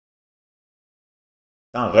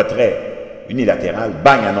En retrait unilatéral,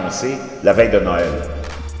 bang annoncé, la veille de Noël.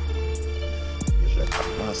 Je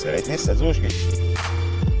pense que ça dure, je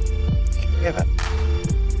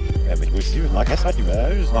avec aussi, je manquais ça, tu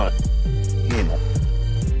m'as juste dans et non.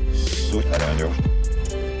 Saut à l'heure.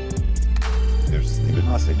 Je dis,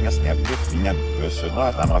 non, c'est bien, c'est bien, finalement, ce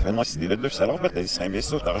noir, t'as fait moi, c'est des deux salons, mais t'as dit, c'est un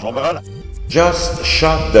vaisseau, t'as rejoint là. Just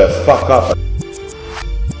shut the fuck up.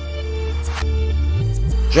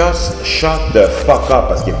 Just shut the fuck up,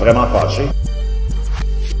 parce qu'il est vraiment fâché.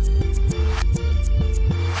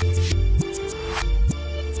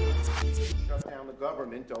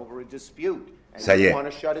 Ça y est.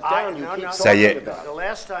 Ça y est.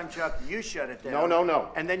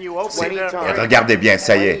 Regardez bien,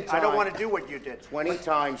 ça y est.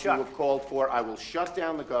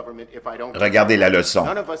 Regardez la leçon.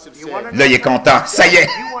 Là, il est content. Ça y est.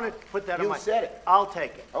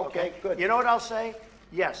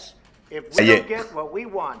 Ça y est.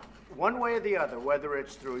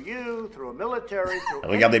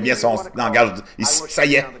 Regardez bien son langage. Ça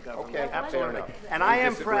y est. And I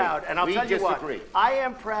am proud, and I'll tell you what, I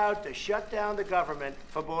am proud to shut down the government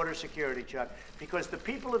for border security, Chuck, because the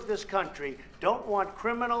people of this country don't want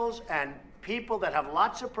criminals and people that have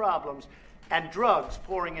lots of problems and drugs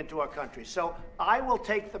pouring into our country. So I will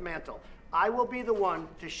take the mantle. I will be the one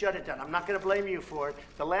to shut it down. I'm not going to blame you for it.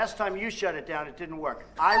 The last time you shut it down, it didn't work.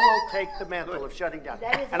 I will take the mantle of shutting down.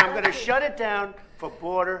 And I'm going to shut it down for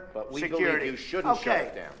border security. You shouldn't shut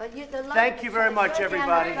it down. Thank you very much,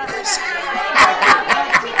 everybody.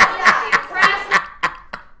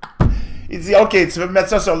 Il dit, OK, tu veux me mettre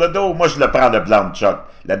ça sur le dos? Moi, je le prends de blâme, Chuck.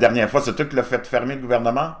 La dernière fois, c'est toi qui l'as fait fermer le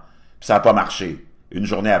gouvernement, puis ça n'a pas marché. Une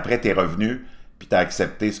journée après, tu es revenu, puis tu as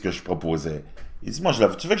accepté ce que je proposais. Il dit, moi,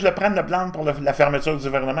 tu veux que je le prenne le blâme pour la fermeture du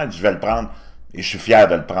gouvernement? Il dit, je vais le prendre, et je suis fier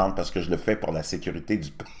de le prendre parce que je le fais pour la sécurité du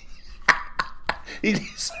pays. Il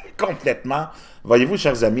est complètement... Voyez-vous,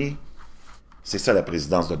 chers amis, c'est ça la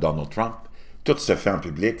présidence de Donald Trump. Tout se fait en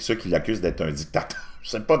public. Ceux qui l'accusent d'être un dictateur. Je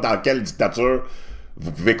ne sais pas dans quelle dictature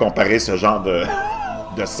vous pouvez comparer ce genre de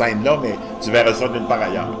scène-là, mais tu verras ça d'une part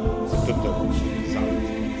ailleurs. C'est tout ça.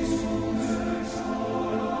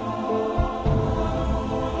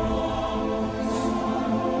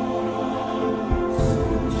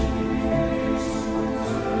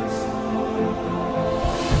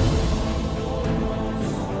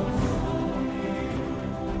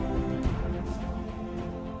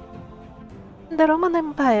 The Roman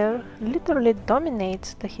Empire literally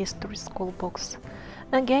dominates the history school books.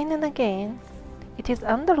 Again and again, it is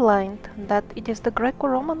underlined that it is the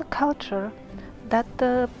Greco-Roman culture that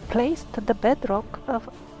placed the bedrock of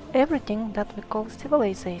everything that we call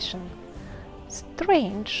civilization.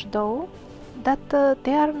 Strange, though, that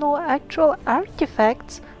there are no actual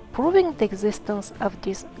artifacts proving the existence of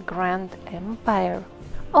this grand empire.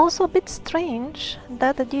 Also a bit strange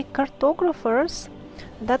that the cartographers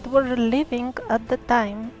that were living at the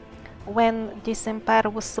time when this empire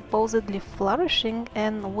was supposedly flourishing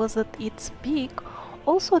and was at its peak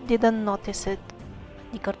also didn't notice it.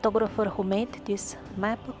 The cartographer who made this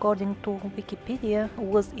map, according to Wikipedia,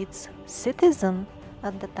 was its citizen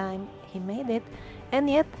at the time he made it, and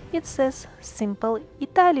yet it says simple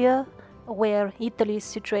Italia, where Italy is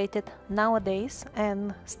situated nowadays,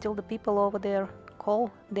 and still the people over there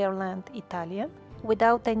call their land Italia,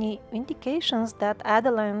 without any indications that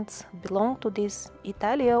other lands belong to this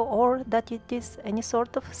Italia or that it is any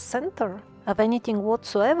sort of center of anything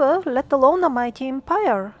whatsoever, let alone a mighty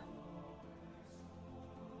empire.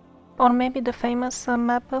 Or maybe the famous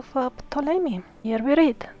map of Ptolemy. Here we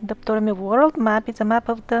read, the Ptolemy world map is a map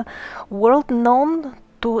of the world known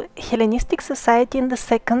to Hellenistic society in the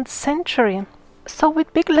 2nd century. So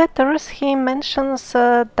with big letters he mentions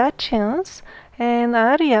Dacians and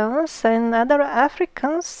Aryans and other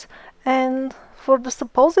Africans, and for the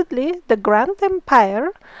supposedly the Grand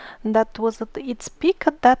Empire that was at its peak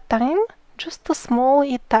at that time, just a small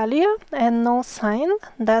Italia and no sign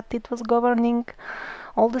that it was governing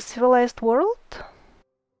all the civilized world.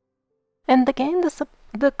 And again,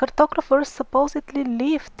 the cartographers supposedly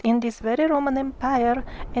lived in this very Roman Empire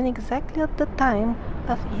and exactly at the time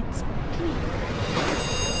of its peak.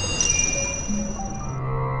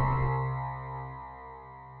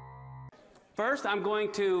 First, I'm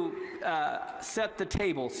going to set the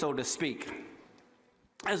table, so to speak.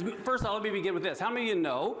 First of all, let me begin with this. How many of you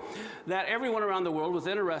know that everyone around the world was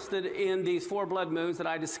interested in these 4 blood moons that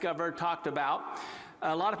I discovered, talked about?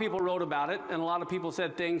 A lot of people wrote about it, and a lot of people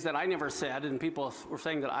said things that I never said, and people were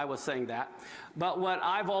saying that I was saying that. But what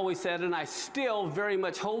I've always said, and I still very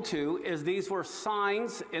much hold to, is these were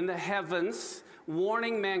signs in the heavens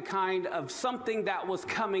warning mankind of something that was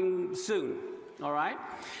coming soon. All right?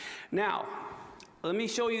 Now, let me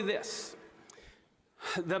show you this.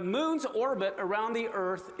 The moon's orbit around the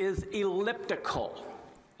Earth is elliptical.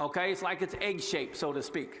 Okay? It's like it's egg-shaped, so to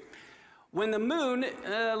speak. When the moon,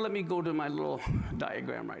 let me go to my little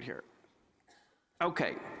diagram right here.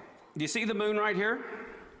 Okay. Do you see the moon right here?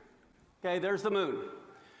 Okay, there's the moon.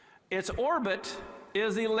 Its orbit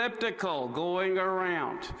is elliptical, going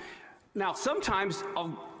around. Now, sometimes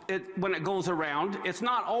when it goes around, it's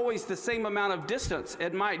not always the same amount of distance.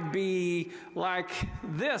 It might be like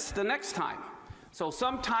this the next time. So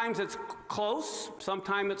sometimes it's close,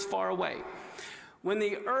 sometimes it's far away. When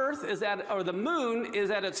the Earth is at, or the moon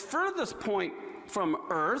is at its furthest point from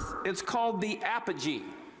Earth, it's called the apogee.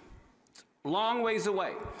 It's a long ways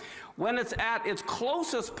away. When it's at its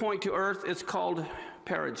closest point to Earth, it's called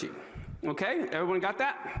perigee. Okay, everyone got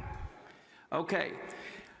that? Okay.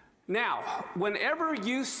 Now, whenever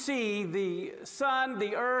you see the sun,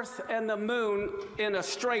 the earth, and the moon in a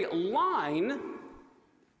straight line,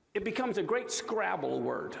 it becomes a great Scrabble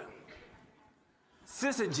word.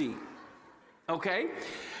 Syzygy. Okay?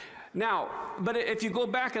 Now, but if you go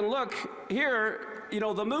back and look here, you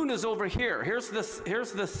know, the moon is over here. Here's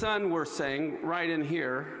the sun, we're saying, right in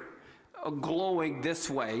here, glowing this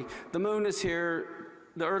way. The moon is here.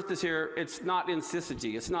 The Earth is here. It's not in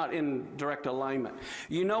syzygy. It's not in direct alignment.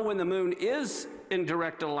 You know, when the moon is in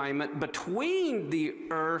direct alignment between the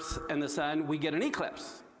Earth and the sun, we get an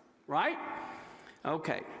eclipse, right?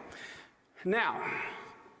 Okay. Now,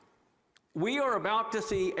 we are about to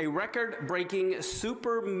see a record-breaking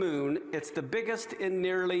super moon. It's the biggest in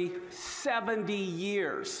nearly 70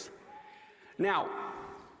 years. Now,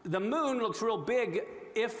 the moon looks real big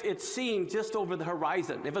if it's seen just over the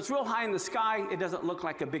horizon. If it's real high in the sky, it doesn't look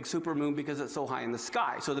like a big supermoon because it's so high in the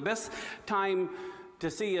sky. So the best time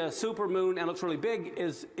to see a supermoon and looks really big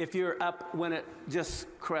is if you're up when it just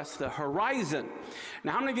crests the horizon.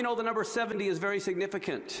 Now, how many of you know the number 70 is very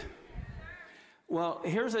significant? Well,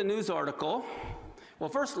 here's a news article. Well,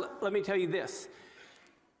 first, let me tell you this.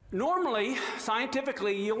 Normally,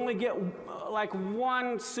 scientifically, you only get like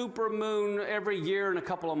one supermoon every year in a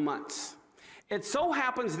couple of months. It so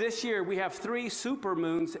happens this year we have 3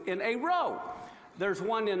 supermoons in a row. There's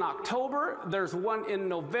one in October, there's one in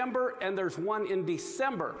November, and there's one in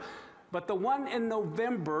December. But the one in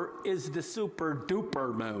November is the super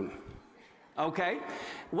duper moon. Okay?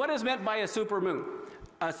 What is meant by a supermoon?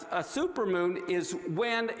 A supermoon is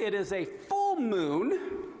when it is a full moon,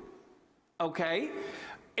 okay?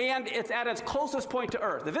 And it's at its closest point to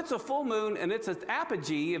Earth. If it's a full moon and it's at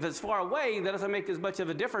apogee, if it's far away, that doesn't make as much of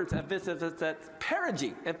a difference if it's at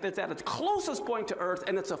perigee. If it's at its closest point to Earth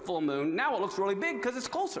and it's a full moon, now it looks really big because it's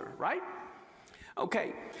closer, right?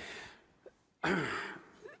 Okay.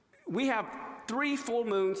 We have 3 full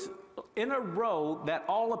moons in a row that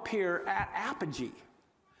all appear at apogee.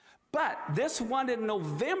 But this one in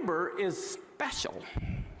November is special.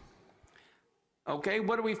 Okay,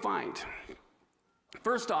 what do we find?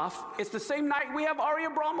 First off, it's the same night we have Ari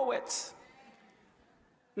Abramowitz.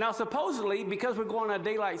 Now, supposedly, because we're going on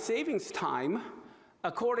daylight savings time,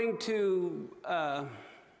 according to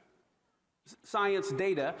science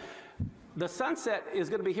data, the sunset is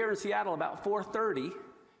going to be here in Seattle about 4:30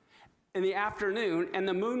 in the afternoon, and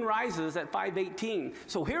the moon rises at 5:18.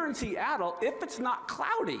 So here in Seattle, if it's not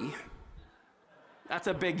cloudy, that's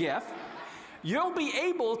a big if, you'll be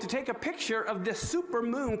able to take a picture of this super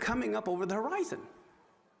moon coming up over the horizon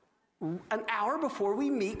an hour before we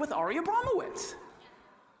meet with Ari Abramowitz.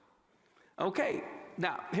 Okay,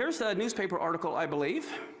 now here's a newspaper article, I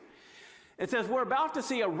believe. It says we're about to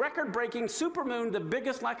see a record-breaking supermoon, the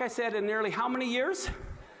biggest, like I said, in nearly how many years?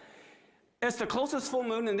 It's the closest full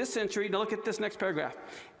moon in this century. Now look at this next paragraph.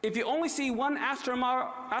 If you only see one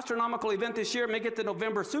astronomical event this year, make it the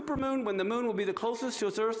November supermoon, when the moon will be the closest to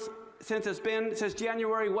its Earth since it's been, since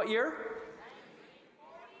January, what year?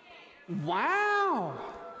 1948. Wow.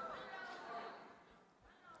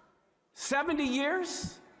 70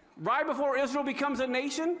 years, right before Israel becomes a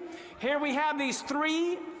nation. Here we have these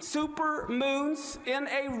 3 super moons in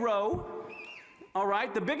a row. All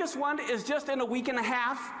right, the biggest one is just in a week and a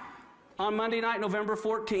half on Monday night, November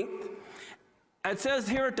 14th. It says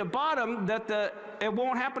here at the bottom that it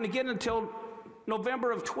won't happen again until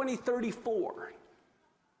November of 2034.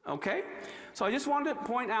 Okay? So I just wanted to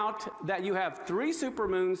point out that you have 3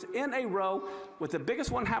 supermoons in a row, with the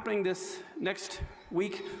biggest one happening this next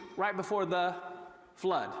week, right before the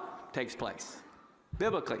flood takes place,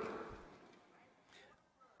 biblically.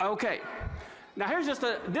 Okay. Now here's just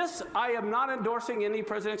this, I am not endorsing any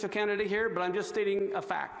presidential candidate here, but I'm just stating a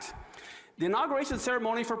fact. The inauguration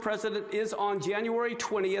ceremony for president is on January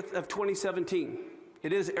 20th of 2017.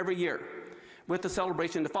 It is every year. with the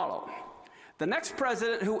celebration to follow. The next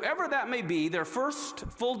president, whoever that may be, their first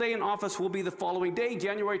full day in office will be the following day,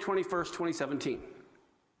 January 21st, 2017.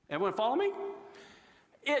 Everyone follow me?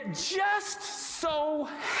 It just so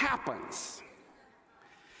happens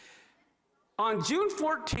on June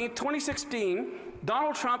 14th, 2016,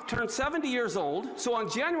 Donald Trump turned 70 years old. So on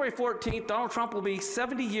January 14th, Donald Trump will be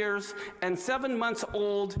 70 years and 7 months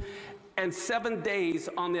old and 7 days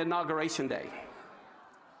on the inauguration day.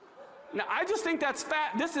 Now, I just think that's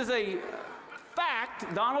fact. This is a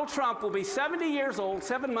fact. Donald Trump will be 70 years old,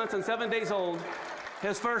 7 months and 7 days old,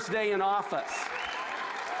 his first day in office.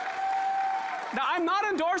 Now, I'm not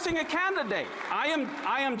endorsing a candidate. I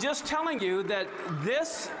am just telling you that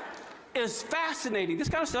this is fascinating. This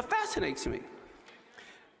kind of stuff fascinates me.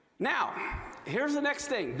 Now, here's the next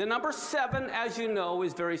thing. The number 7, as you know,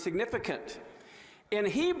 is very significant. In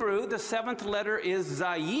Hebrew, the 7th letter is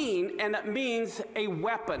zayin, and it means a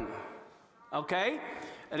weapon. Okay?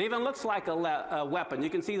 It even looks like a weapon. You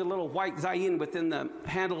can see the little white zayin within the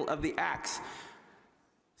handle of the axe.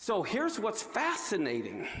 So here's what's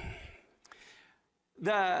fascinating.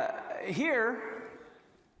 Here,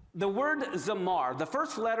 the word zamar, the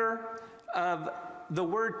first letter of the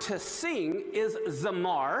word to sing is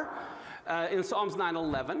zamar in Psalms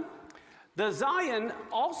 9:11. The zayin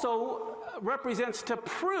also represents to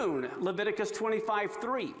prune, Leviticus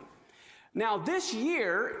 25:3. Now this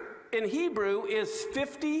year in Hebrew is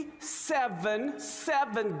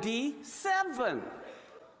 5777.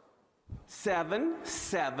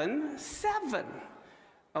 777.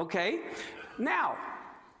 Okay? Now,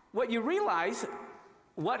 what you realize,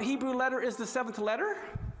 what Hebrew letter is the 7th letter?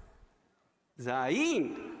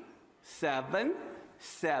 Zayin.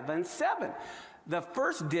 777. The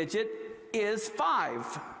first digit is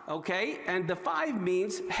 5, okay? And the 5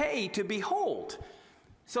 means, hey, to behold.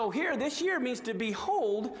 So here, this year means to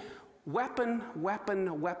behold, weapon,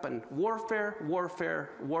 weapon, weapon. Warfare,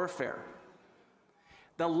 warfare, warfare.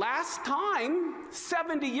 The last time,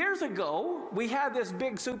 70 years ago, we had this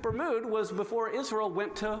big supermoon was before Israel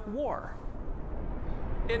went to war.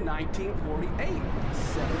 In 1948.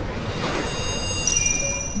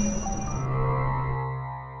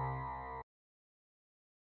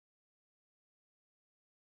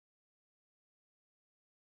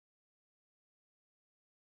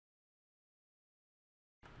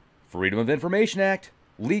 Freedom of Information Act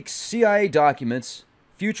leaks CIA documents,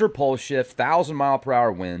 future pole shift,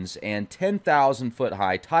 1,000-mile-per-hour winds, and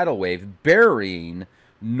 10,000-foot-high tidal wave burying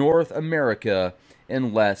North America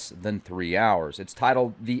in less than 3 hours. It's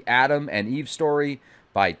titled The Adam and Eve Story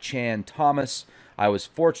by Chan Thomas. I was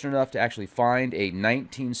fortunate enough to actually find a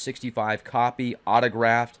 1965 copy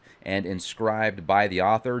autographed and inscribed by the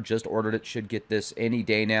author. Just ordered it. Should get this any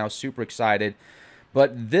day now. Super excited.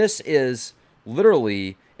 But this is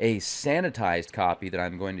literally a sanitized copy that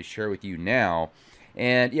I'm going to share with you now.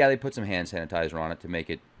 And yeah, they put some hand sanitizer on it to make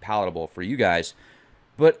it palatable for you guys.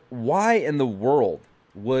 But why in the world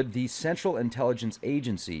would the Central Intelligence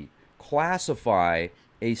Agency classify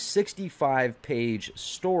a 65-page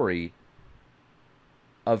story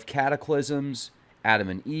of cataclysms, Adam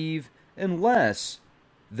and Eve, unless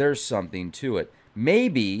there's something to it?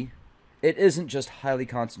 Maybe it isn't just highly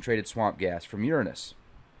concentrated swamp gas from Uranus.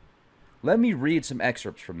 Let me read some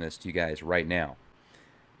excerpts from this to you guys right now.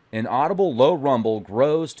 An audible low rumble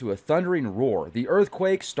grows to a thundering roar. The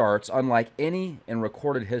earthquake starts unlike any in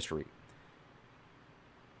recorded history.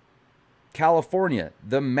 California,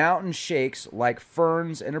 the mountain shakes like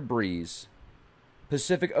ferns in a breeze.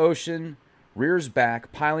 Pacific Ocean rears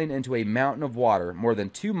back, piling into a mountain of water more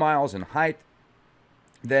than 2 miles in height,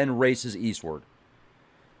 then races eastward.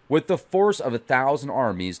 With the force of 1,000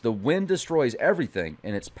 armies, the wind destroys everything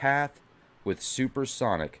in its path with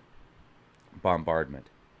supersonic bombardment.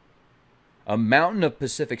 A mountain of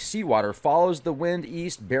Pacific seawater follows the wind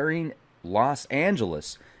east, burying Los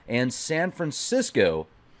Angeles and San Francisco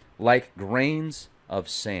like grains of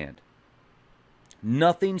sand.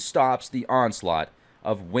 Nothing stops the onslaught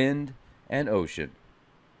of wind and ocean.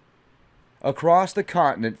 Across the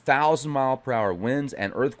continent, 1,000-mile-per-hour winds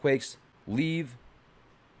and earthquakes leave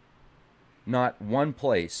not one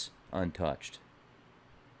place untouched.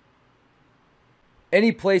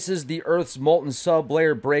 Any places the Earth's molten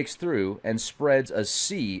sublayer breaks through and spreads a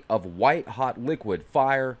sea of white-hot liquid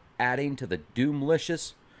fire, adding to the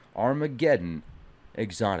doomlicious Armageddon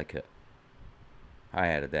exotica. I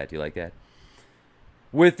added that. Do you like that?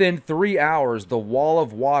 Within 3 hours, the wall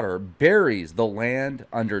of water buries the land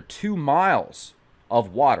under 2 miles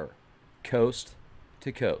of water, coast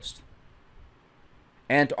to coast.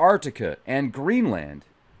 Antarctica and Greenland,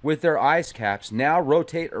 with their ice caps, now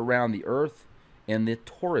rotate around the Earth in the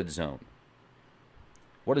torrid zone.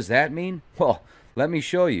 What does that mean? Well, let me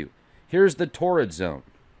show you. Here's the torrid zone.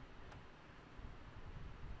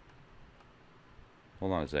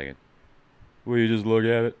 Hold on a second. Will you just look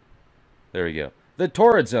at it? There we go. The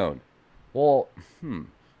torrid zone. Well,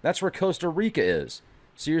 that's where Costa Rica is.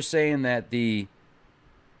 So you're saying that the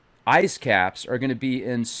ice caps are going to be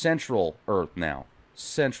in central Earth now.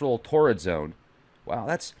 Central torrid zone. Wow,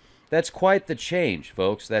 that's quite the change,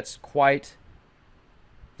 folks. That's quite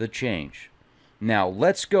the change. Now,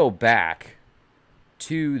 let's go back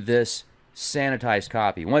to this sanitized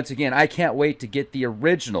copy. Once again, I can't wait to get the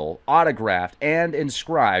original autographed and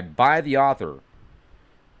inscribed by the author.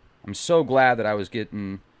 I'm so glad that I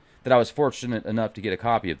was fortunate enough to get a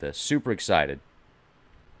copy of this. Super excited.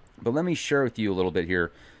 But let me share with you a little bit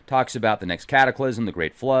here. Talks about the next cataclysm, the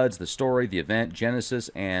great floods, the story, the event, Genesis,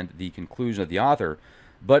 and the conclusion of the author.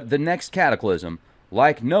 But the next cataclysm,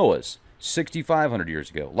 like Noah's 6,500 years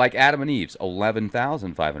ago, like Adam and Eve's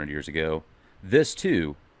 11,500 years ago, this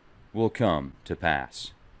too will come to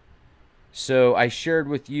pass. So I shared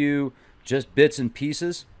with you just bits and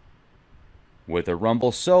pieces, with a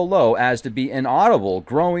rumble so low as to be inaudible,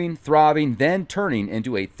 growing, throbbing, then turning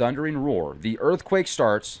into a thundering roar. The earthquake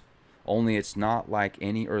starts, only it's not like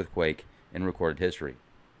any earthquake in recorded history.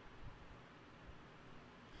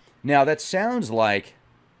 Now that sounds like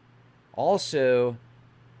also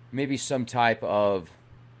maybe some type of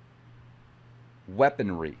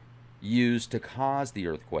weaponry used to cause the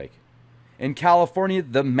earthquake. In California,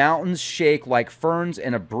 the mountains shake like ferns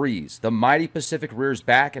in a breeze. The mighty Pacific rears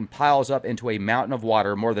back and piles up into a mountain of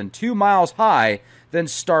water more than 2 miles high, then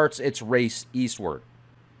starts its race eastward.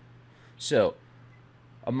 So,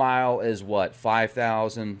 a mile is what,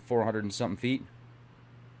 5,400 and something feet?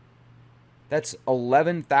 That's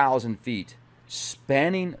 11,000 feet,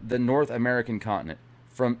 spanning the North American continent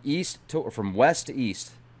from west to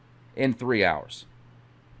east in 3 hours.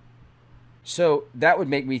 So that would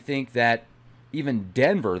make me think that even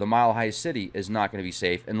Denver, the mile-high city, is not going to be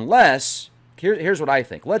safe unless, here's what I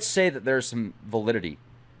think. Let's say that there's some validity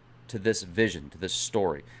to this vision, to this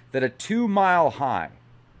story, that a 2-mile-high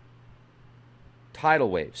tidal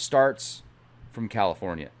wave starts from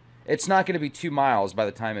California. It's not going to be 2 miles by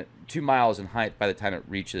the time 2 miles in height by the time it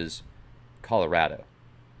reaches Colorado.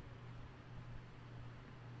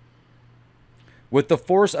 With the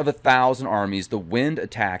force of 1,000 armies, the wind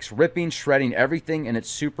attacks, ripping, shredding everything in its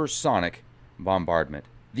supersonic bombardment.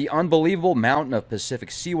 The unbelievable mountain of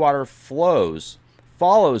Pacific seawater follows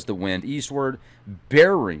the wind eastward,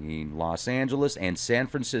 burying Los Angeles and San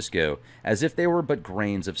Francisco as if they were but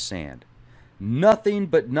grains of sand. Nothing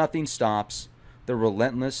but nothing stops the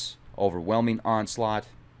relentless, overwhelming onslaught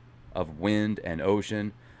of wind and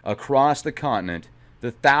ocean across the continent.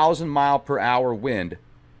 The 1,000-mile-per-hour wind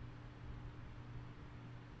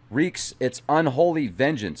wreaks its unholy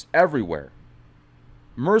vengeance everywhere.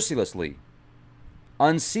 Mercilessly,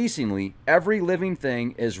 unceasingly, every living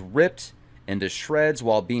thing is ripped into shreds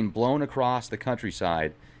while being blown across the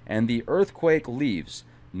countryside, and the earthquake leaves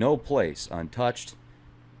no place untouched.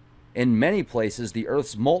 In many places, the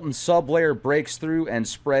Earth's molten sublayer breaks through and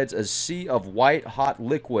spreads a sea of white-hot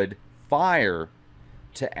liquid fire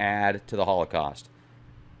to add to the Holocaust.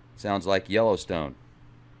 Sounds like Yellowstone.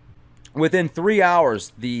 Within 3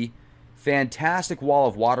 hours, the fantastic wall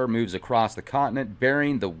of water moves across the continent,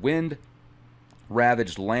 burying the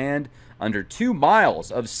wind-ravaged land under 2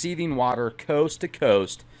 miles of seething water coast to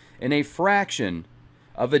coast. In a fraction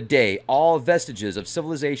of a day, all vestiges of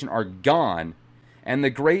civilization are gone, and the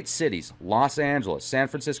great cities, Los Angeles, San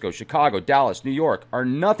Francisco, Chicago, Dallas, New York, are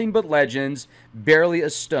nothing but legends. Barely a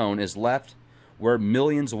stone is left where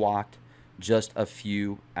millions walked just a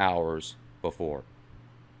few hours before.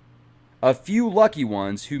 A few lucky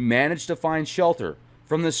ones who managed to find shelter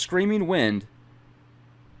from the screaming wind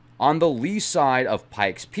on the lee side of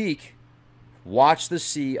Pikes Peak watch the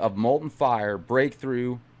sea of molten fire break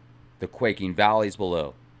through the quaking valleys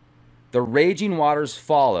below. The raging waters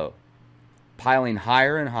follow, piling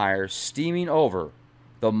higher and higher, steaming over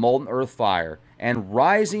the molten earth fire and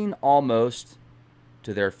rising almost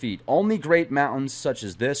to their feet. Only great mountains such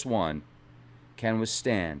as this one can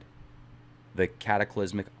withstand the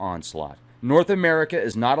cataclysmic onslaught. North America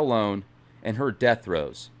is not alone in her death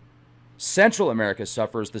throes. Central America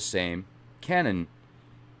suffers the same cannonade.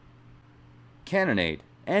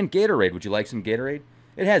 And Gatorade. Would you like some Gatorade?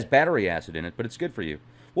 It has battery acid in it, but it's good for you.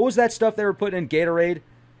 What was that stuff they were putting in Gatorade?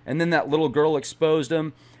 And then that little girl exposed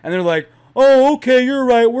them, and they're like, oh, okay, you're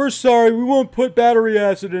right, we're sorry, we won't put battery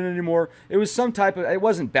acid in anymore. It was some type of, it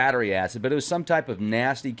wasn't battery acid, but it was some type of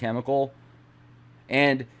nasty chemical.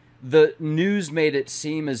 And the news made it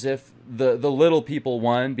seem as if the little people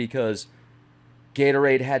won because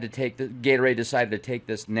Gatorade decided to take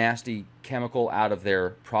this nasty chemical out of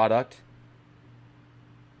their product.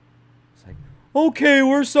 It's like, okay,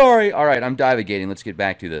 we're sorry. All right, I'm divagating. Let's get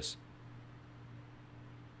back to this.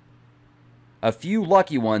 A few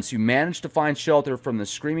lucky ones who managed to find shelter from the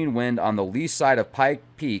screaming wind on the lee side of Pike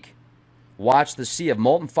Peak watch the sea of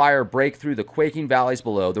molten fire break through the quaking valleys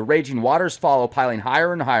below. The raging waters follow, piling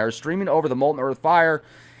higher and higher, streaming over the molten earth fire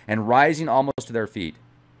and rising almost to their feet.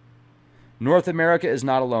 North America is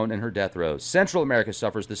not alone in her death throes. Central America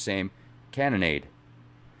suffers the same cannonade.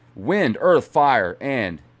 Wind, earth, fire,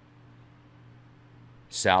 and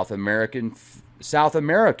South America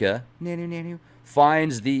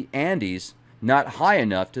finds the Andes not high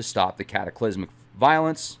enough to stop the cataclysmic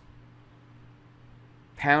violence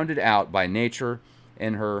pounded out by nature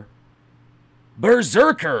in her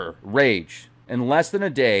berserker rage. In less than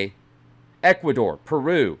a day, Ecuador,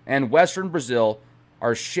 Peru, and western Brazil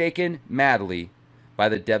are shaken madly by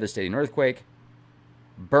the devastating earthquake,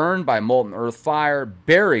 burned by molten earth fire,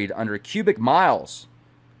 buried under cubic miles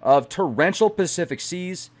of torrential Pacific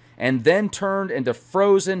seas, and then turned into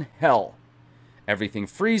frozen hell. Everything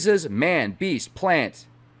freezes. Man, beast, plant,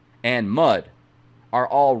 and mud are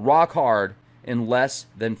all rock hard in less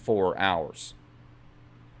than 4 hours.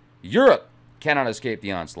 Europe cannot escape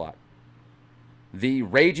the onslaught. The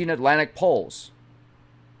raging Atlantic piles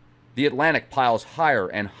higher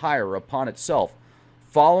and higher upon itself,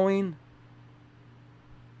 following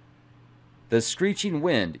the screeching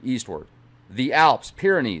wind eastward. The Alps,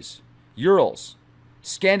 Pyrenees, Urals,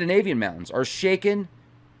 Scandinavian mountains are shaken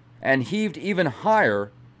and heaved even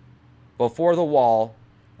higher before the wall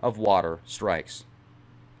of water strikes.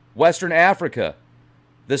 Western Africa,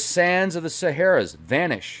 the sands of the Saharas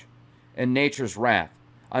vanish in nature's wrath.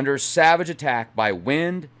 Under savage attack by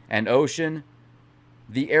wind and ocean,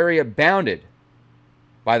 the area bounded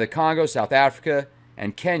by the Congo, South Africa,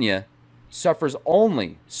 and Kenya suffers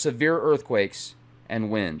only severe earthquakes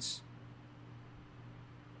and winds.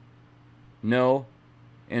 No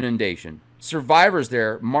inundation. Survivors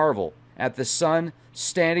there marvel at the sun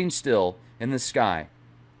standing still in the sky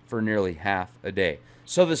for nearly half a day.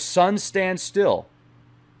 So the sun stands still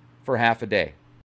for half a day.